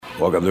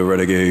Welcome to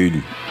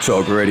Renegade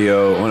Talk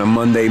Radio on a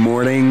Monday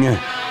morning.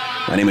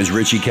 My name is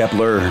Richie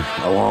Kepler,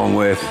 along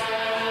with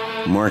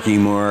Marky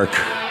Mark.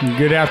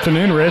 Good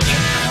afternoon, Rich.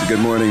 Good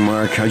morning,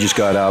 Mark. I just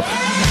got up.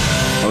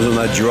 I was on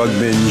that drug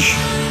binge.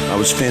 I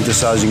was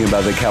fantasizing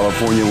about the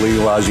California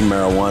legalizing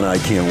marijuana. I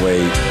can't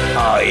wait.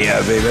 Oh, yeah,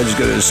 baby. I just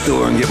go to the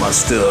store and get my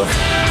stuff.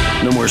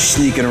 No more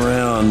sneaking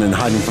around and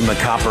hiding from the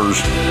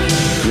coppers.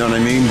 You know what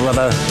I mean,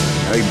 brother?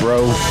 Hey,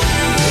 bro.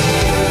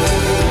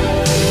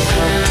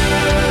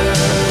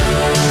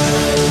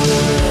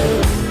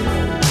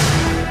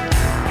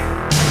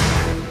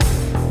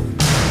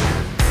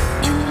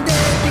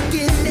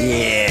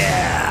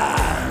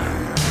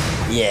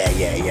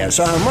 Yeah.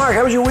 So, Mark,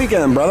 how was your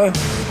weekend, brother?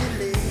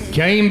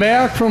 Came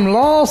back from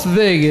Las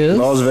Vegas.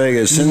 Las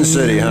Vegas, Sin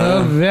City,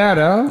 huh?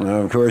 Nevada.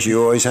 Of course,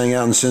 you always hang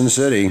out in Sin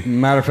City.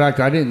 Matter of fact,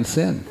 I didn't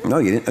sin. No,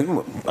 you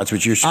didn't. That's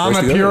what you're supposed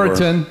to I'm go a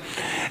Puritan.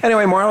 For.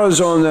 Anyway,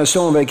 Marla's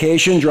still on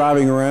vacation,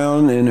 driving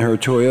around in her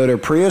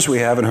Toyota Prius. We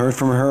haven't heard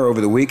from her over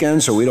the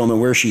weekend, so we don't know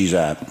where she's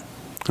at.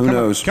 Who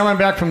knows? Coming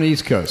back from the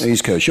East Coast.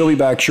 East Coast. She'll be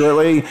back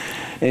shortly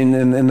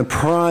in the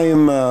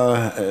prime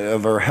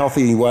of her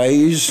healthy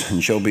ways,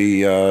 and she'll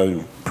be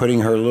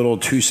putting her little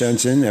 2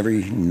 cents in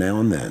every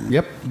now and then.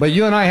 Yep. But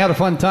you and I had a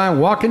fun time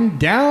walking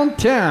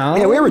downtown.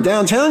 Yeah, we were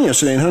downtown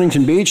yesterday in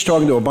Huntington Beach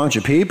talking to a bunch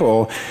of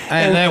people.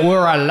 And there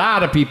were a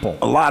lot of people.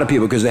 A lot of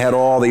people, because they had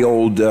all the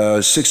old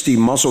 60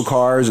 muscle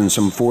cars and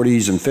some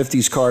 40s and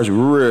 50s cars.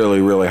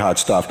 Really, really hot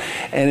stuff.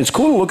 And it's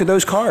cool to look at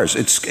those cars.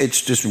 It's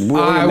just really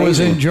amazing. I was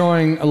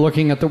enjoying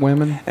looking at the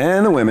women.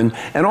 And the women.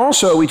 And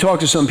also, we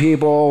talked to some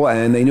people,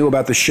 and they knew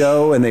about the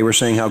show, and they were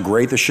saying how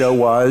great the show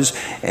was.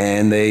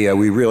 And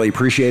we really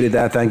appreciated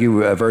that. Thank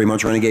you very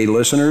much, Renegade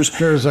listeners.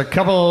 There's a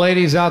couple of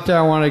ladies out there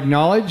I want to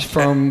acknowledge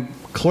from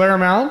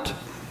Claremont,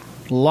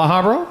 La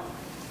Habra,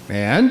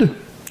 and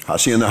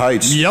Hacienda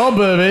Heights. Yeah,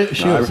 baby.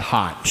 She was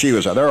hot. She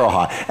was hot. They're all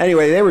hot.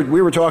 Anyway,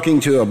 we were talking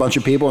to a bunch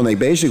of people, and they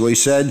basically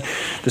said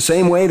the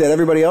same way that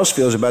everybody else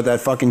feels about that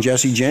fucking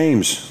Jesse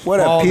James. What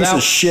a piece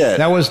of shit.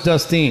 That was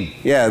Dustine.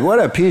 Yeah, what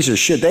a piece of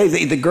shit.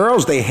 The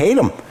girls, they hate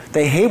him.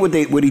 They hate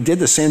what he did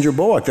to Sandra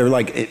Bullock. They're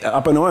like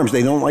up in arms.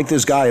 They don't like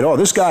this guy at all.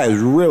 This guy has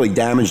really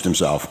damaged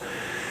himself.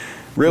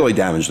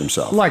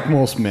 Like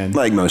most men.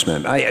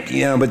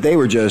 But they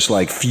were just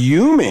like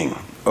fuming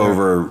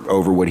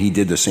over what he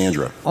did to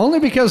Sandra. Only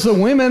because the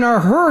women are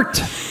hurt.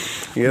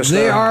 Yes,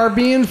 they are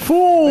being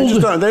fooled.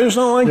 They just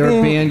don't like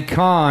being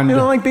conned. They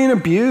don't like being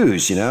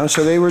abused, you know.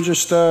 So they were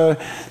just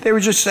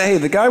hey,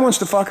 the guy wants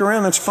to fuck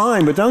around, that's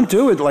fine, but don't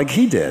do it like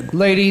he did.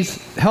 Ladies,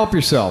 help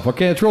yourself,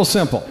 okay? It's real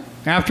simple.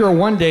 After a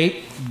one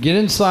date, get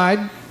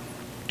inside,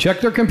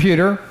 check their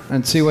computer,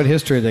 and see what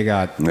history they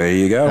got. There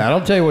you go.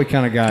 That'll tell you what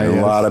kind of guy he is.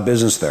 A lot of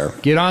business there.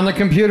 Get on the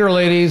computer,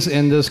 ladies,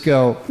 and just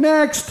go,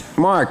 next.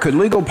 Mark, could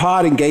legal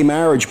pot and gay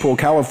marriage pull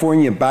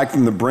California back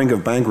from the brink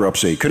of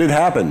bankruptcy? Could it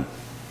happen?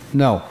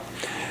 No.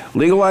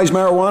 Legalized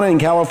marijuana in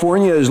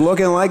California is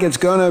looking like it's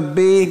going to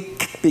be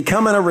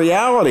becoming a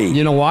reality.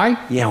 You know why?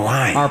 Yeah,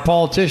 why? Our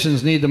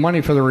politicians need the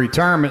money for the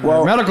retirement and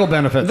their medical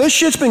benefits. This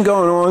shit's been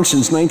going on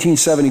since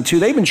 1972.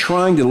 They've been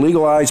trying to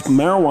legalize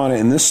marijuana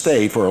in this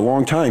state for a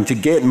long time to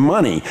get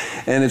money.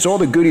 And it's all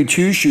the goody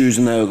two-shoes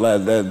and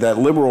that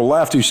liberal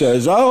left who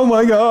says, oh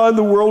my God,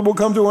 the world will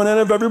come to an end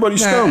if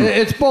everybody's stoned.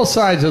 It's both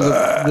sides of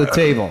the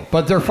table.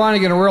 But they're finally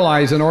going to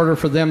realize in order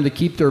for them to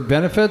keep their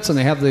benefits and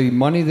they have the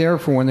money there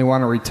for when they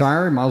want to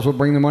retire, might as well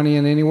bring the money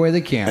in any way they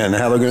can. And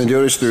how they're going to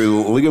do it is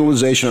through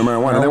legalization of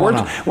marijuana.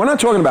 We're not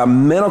talking about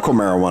medical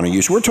marijuana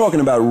use. We're talking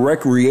about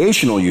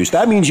recreational use.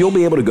 That means you'll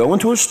be able to go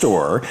into a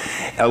store,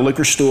 a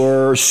liquor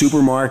store,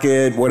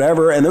 supermarket,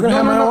 whatever, and they're going to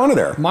have marijuana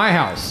there. My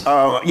house.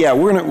 Yeah,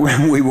 we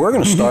were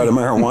going to start a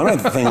marijuana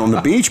thing on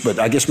the beach, but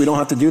I guess we don't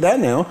have to do that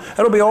now.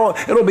 It'll be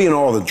in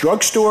all the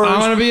drugstores.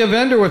 I'm going to be a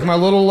vendor with my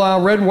little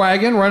red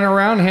wagon running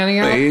around handing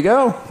out. There you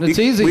go. It's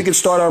easy. We could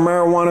start our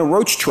marijuana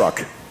roach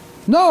truck.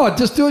 No,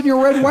 just do it in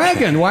your red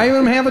wagon. Why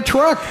even have a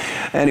truck?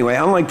 Anyway,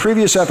 unlike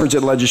previous efforts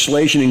at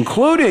legislation,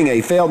 including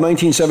a failed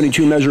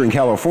 1972 measure in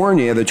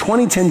California, the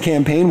 2010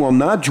 campaign will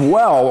not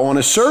dwell on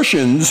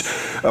assertions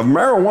of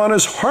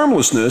marijuana's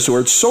harmlessness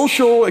or its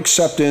social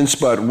acceptance,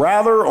 but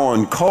rather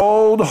on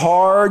cold,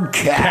 hard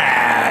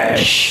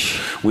cash.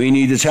 We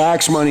need the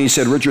tax money,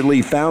 said Richard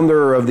Lee,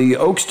 founder of the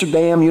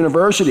Oaksterdam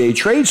University, a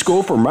trade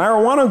school for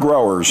marijuana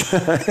growers.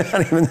 I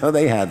didn't even know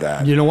they had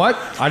that. You know what?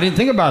 I didn't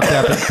think about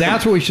that, but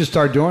that's what we should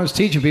start doing, is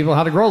teaching people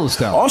how to grow the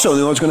stuff. Also,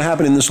 you know what's going to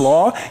happen in this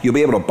law? You'll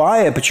be able to buy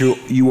it, but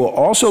you will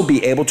also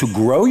be able to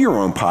grow your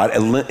own pot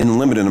in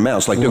limited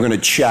amounts. Like they're going to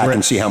check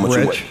and see how much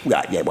Rich, you...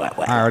 Yeah,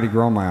 I already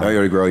grow my own. Oh, you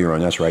already grow your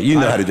own. That's right. You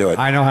know how to do it.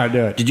 I know how to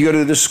do it. Did you go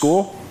to this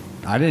school?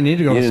 I didn't need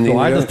to go You to didn't school. need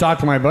to I do just it?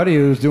 talked to my buddy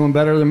who was doing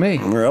better than me.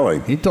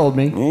 Really? He told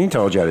me. He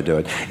told you how to do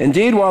it.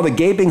 Indeed, while the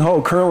gaping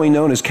hole currently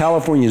known as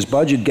California's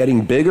budget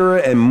getting bigger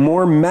and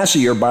more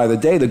messier by the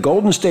day, the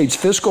Golden State's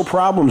fiscal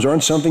problems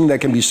aren't something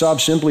that can be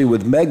solved simply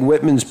with Meg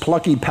Whitman's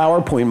plucky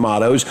PowerPoint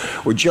mottos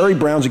or Jerry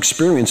Brown's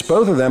experience,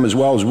 both of them, as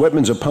well as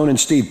Whitman's opponent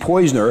Steve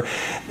Poizner,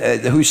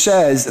 who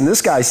says, and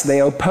this guy, they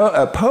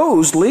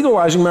oppose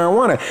legalizing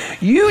marijuana.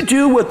 You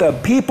do what the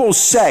people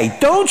say.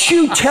 Don't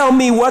you tell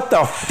me what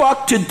the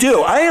fuck to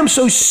do. I am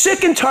so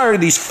sick and tired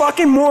of these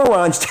fucking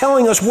morons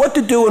telling us what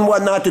to do and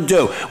what not to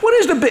do. What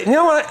is the bit? You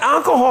know what?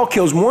 Alcohol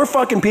kills more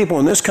fucking people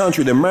in this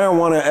country than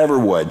marijuana ever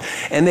would.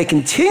 And they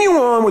continue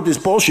on with this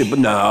bullshit, but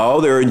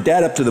no, they're in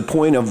debt up to the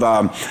point of,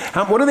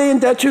 what are they in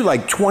debt to?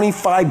 Like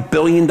 $25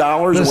 billion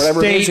or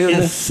whatever it is.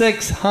 The state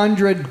is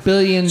 $600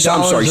 billion. I'm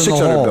sorry,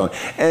 $600 billion.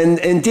 And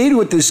indeed,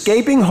 with this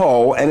gaping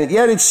hole, and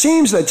yet it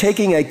seems that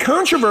taking a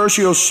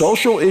controversial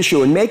social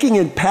issue and making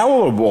it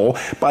palatable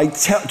by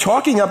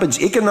talking up its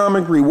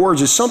economic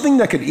rewards is something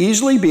that could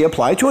easily be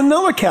applied to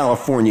another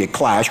California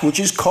clash, which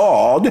is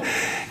called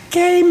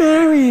gay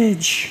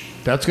marriage.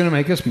 That's going to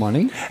make us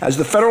money. As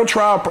the federal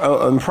trial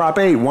on Prop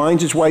 8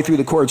 winds its way through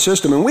the court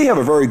system, and we have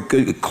a very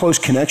good, close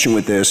connection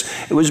with this,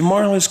 it was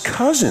Marla's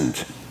cousin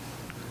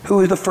who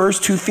was the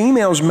first two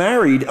females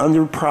married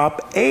under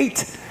Prop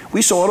 8.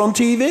 We saw it on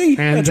TV.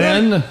 And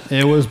then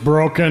it was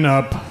broken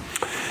up.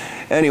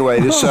 Anyway,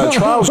 this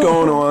trial's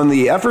going on.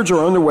 The efforts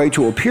are underway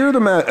to appeal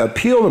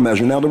the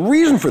measure. Now, the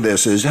reason for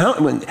this is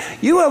when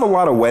you have a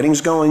lot of weddings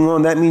going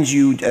on, that means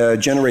you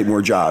generate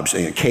more jobs.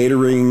 Booze.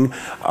 Catering,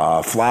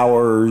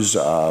 flowers,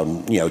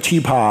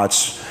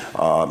 teapots,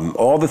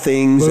 all the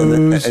things,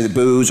 and the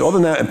booze, all the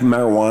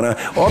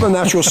marijuana, all the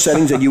natural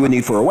settings that you would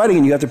need for a wedding,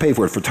 and you have to pay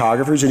for it.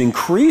 Photographers, it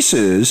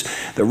increases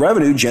the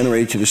revenue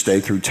generated to the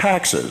state through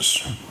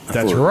taxes.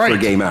 That's right. For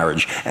gay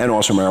marriage and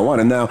also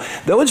marijuana. Now,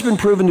 though it's been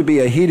proven to be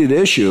a heated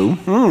issue,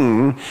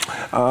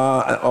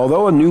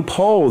 although a new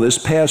poll this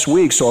past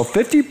week saw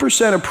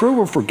 50%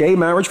 approval for gay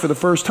marriage for the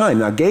first time.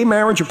 Now, gay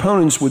marriage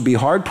opponents would be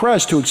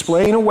hard-pressed to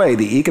explain away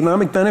the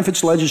economic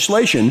benefits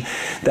legislation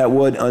that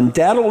would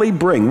undoubtedly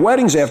bring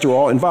weddings, after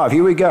all, involved.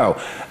 Here we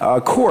go.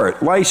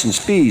 Court, license,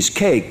 fees,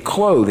 cake,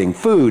 clothing,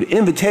 food,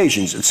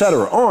 invitations,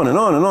 etc. On and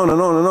on and on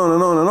and on and on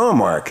and on and on,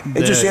 Mark.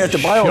 It just, you have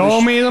to buy all this.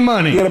 Show me the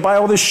money. You got to buy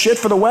all this shit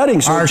for the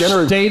wedding. So our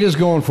state is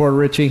going for it,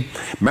 Richie.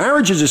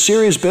 Marriage is a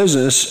serious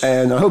business,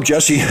 and I hope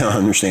Jesse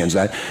understands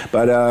that.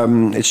 But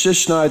it's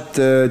just not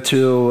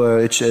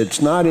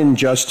it's not in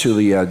just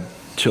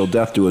till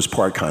death do us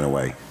part kind of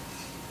way.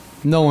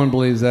 No one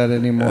believes that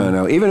anymore.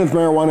 No. Even if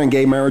marijuana and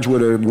gay marriage were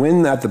to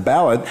win at the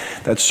ballot,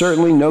 that's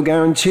certainly no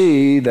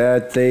guarantee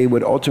that they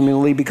would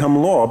ultimately become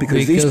law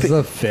because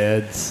the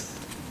feds.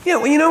 Yeah,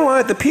 well, you know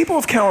what? The people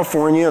of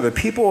California, the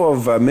people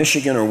of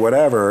Michigan or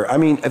whatever, I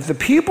mean, if the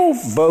people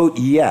vote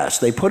yes,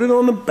 they put it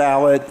on the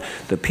ballot,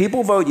 the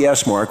people vote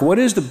yes, Mark, what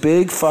is the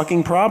big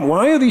fucking problem?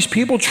 Why are these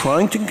people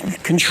trying to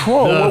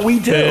control what we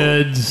do?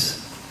 Feds.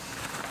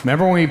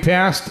 Remember when we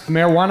passed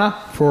marijuana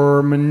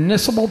for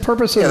municipal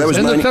purposes? Yeah, that was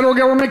and the federal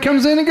government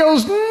comes in and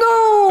goes,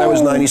 no! That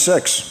was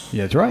 96.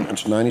 Yeah, that's right.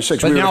 It's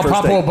 96. But now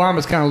Papa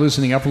Obama's kind of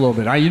loosening up a little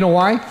bit. You know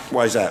why?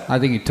 Why is that? I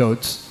think he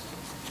totes.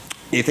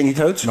 You think he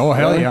totes? Oh,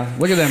 hell yeah.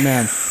 Look at that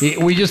man.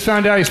 We just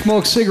found out he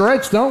smokes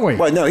cigarettes, don't we?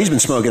 Well, no, he's been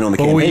smoking on the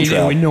campaign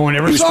trail. No one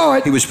ever saw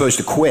it. He was supposed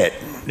to quit,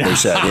 they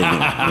said.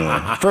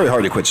 Very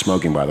hard to quit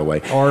smoking, by the way.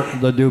 Or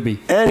the doobie.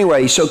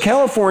 Anyway, so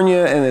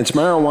California and its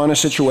marijuana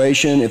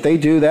situation, if they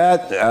do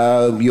that,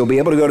 you'll be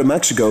able to go to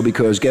Mexico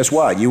because guess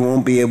what?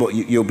 You'll be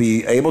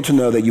able to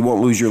know that you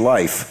won't lose your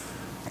life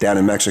down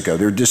in Mexico.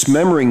 They're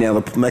dismembering now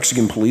the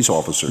Mexican police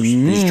officers,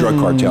 these drug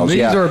cartels.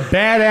 These are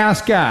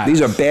badass guys. These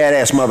are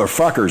badass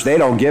motherfuckers. They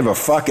don't give a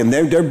fuck, and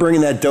they're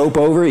bringing that dope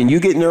over, and you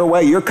get in their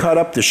way, you're cut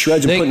up to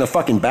shreds and put in a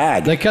fucking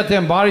bag. They cut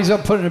them bodies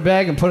up, put it in a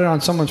bag, and put it on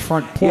someone's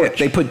front porch.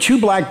 Yeah, they put two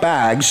black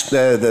bags.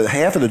 The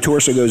half of the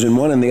torso goes in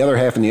one and the other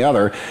half in the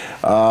other.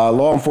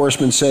 Law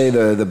enforcement say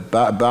the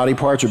body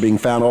parts are being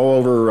found all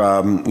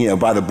over,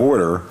 by the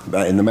border,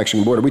 in the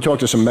Mexican border. We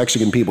talked to some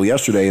Mexican people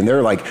yesterday, and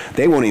they're like,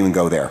 they won't even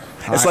go there.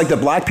 It's like the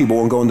black people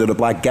won't go into the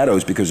black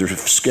ghettos because they're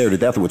scared to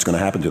death of what's going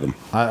to happen to them.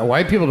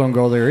 White people don't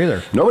go there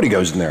either. Nobody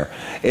goes in there.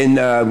 In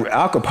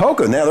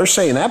Acapulco, now they're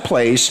saying that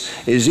place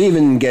is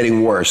even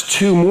getting worse.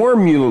 Two more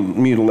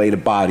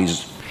mutilated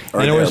bodies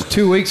are there. And it was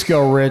 2 weeks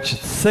ago, Rich.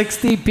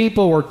 60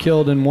 people were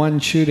killed in one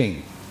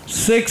shooting.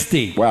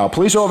 60. Wow.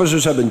 Police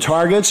officers have been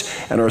targets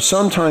and are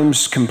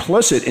sometimes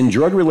complicit in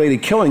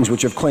drug-related killings,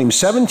 which have claimed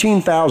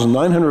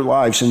 17,900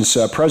 lives since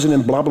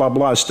President blah, blah,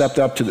 blah stepped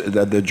up to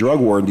the drug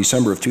war in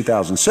December of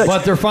 2006.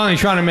 But they're finally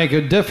trying to make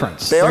a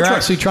difference. They're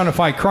actually trying to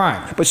fight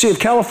crime. But see, if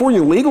California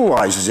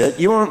legalizes it,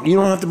 you don't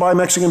have to buy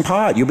Mexican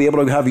pot. You'll be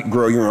able to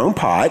grow your own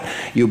pot.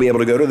 You'll be able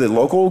to go to the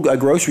local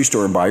grocery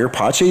store and buy your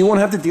pot, so you won't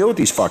have to deal with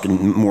these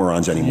fucking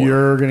morons anymore.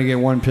 You're going to get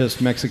one pissed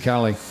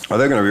Mexicali. Oh,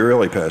 they're going to be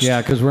really pissed.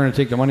 Yeah, because we're going to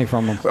take the money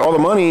from them. all the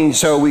money.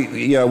 So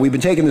we've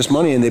been taking this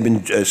money, and they've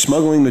been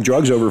smuggling the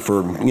drugs over for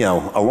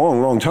a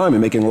long, long time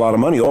and making a lot of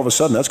money. All of a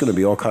sudden, that's going to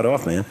be all cut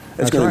off, man.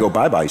 It's going to go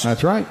bye-bye.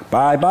 That's right.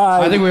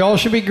 Bye-bye. I think we all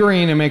should be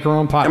green and make our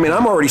own pot. I mean,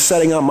 I'm already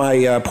setting up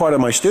my part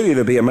of my studio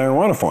to be a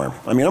marijuana farm.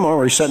 I mean, I'm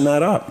already setting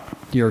that up.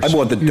 I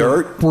bought the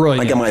dirt.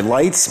 Brilliant. I got my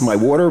lights, my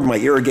water, my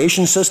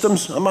irrigation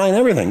systems. I'm buying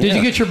everything. Did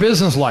you get your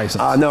business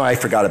license? No, I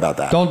forgot about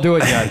that. Don't do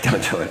it yet.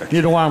 Don't do it.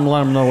 You don't want them to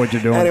let them know what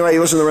you're doing. Anyway,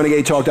 you listen to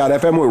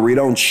RenegadeTalk.fm, where we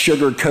don't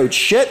sugarcoat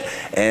shit.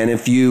 And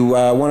if you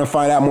want to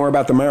find out more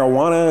about the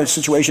marijuana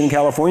situation in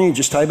California,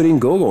 just type it in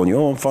Google and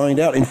you'll find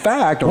out. In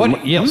fact,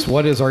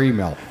 what is our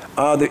email?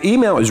 The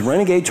email is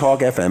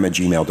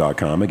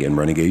renegadetalkfm@gmail.com. Again,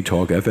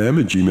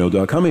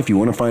 renegadetalkfm@gmail.com. If you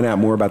want to find out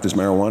more about this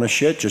marijuana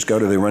shit, just go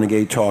to the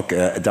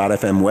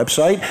renegadetalk.fm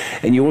website,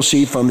 and you will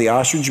see from the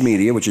Ostrich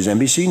Media, which is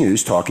NBC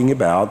News, talking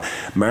about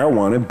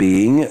marijuana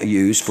being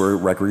used for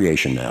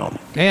recreation now.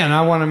 And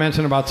I want to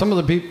mention about some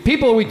of the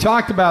people we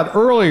talked about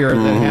earlier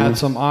that had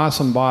some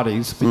awesome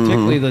bodies,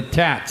 particularly the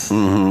Tats.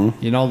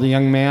 You know, the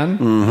young man,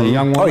 the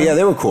young woman. Oh, yeah,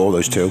 they were cool,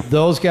 those two.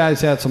 Those guys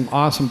had some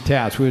awesome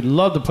tats. We'd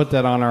love to put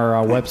that on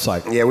our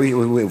website. Yeah,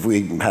 if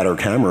we had our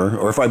camera,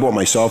 or if I bought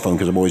my cell phone,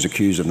 because I'm always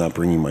accused of not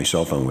bringing my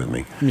cell phone with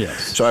me.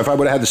 Yes. So if I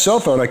would have had the cell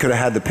phone, I could have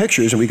had the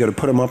pictures, and we could have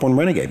put them up on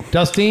Renegade.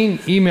 Dustine,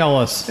 email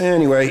us.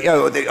 Anyway,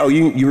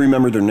 you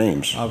remember their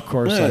names? Of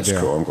course I do. That's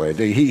cool. I'm glad.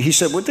 He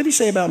said, what did he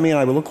say about me?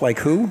 I would look like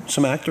who?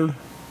 Some actor?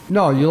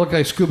 No, you look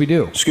like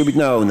Scooby-Doo.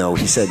 No.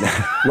 He said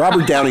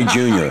Robert Downey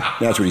Jr.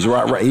 That's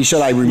what he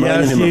said. I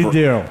reminded him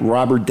of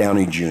Robert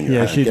Downey Jr.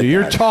 Yes, you do.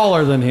 You're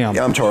taller than him.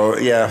 Yeah, I'm taller.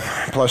 Yeah.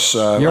 Plus,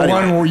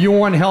 you're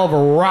one hell of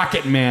a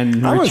rocket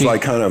man. I was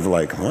kind of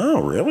like,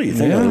 oh, really? You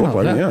think I look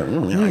like? Yeah.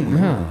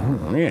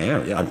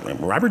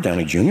 Robert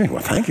Downey Jr.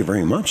 Well, thank you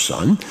very much,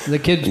 son. The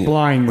kid's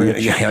blind,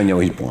 Rich. Yeah, I know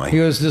he's blind. He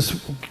was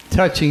just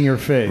touching your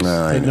face.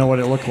 Didn't know what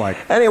it looked like.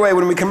 Anyway,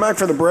 when we come back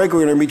for the break,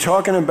 we're going to be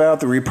talking about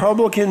the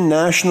Republican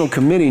National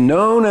Committee,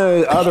 known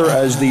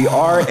as the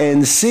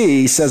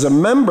RNC, says a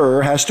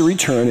member has to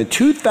return a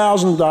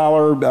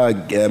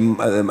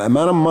 $2,000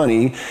 amount of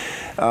money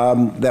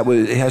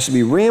it has to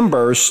be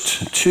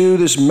reimbursed to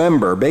this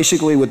member.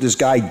 Basically, what this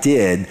guy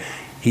did,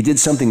 he did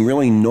something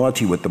really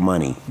naughty with the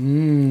money.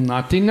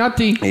 Naughty.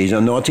 He's a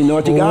naughty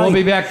guy. We'll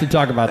be back to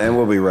talk about that. And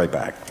we'll be right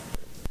back.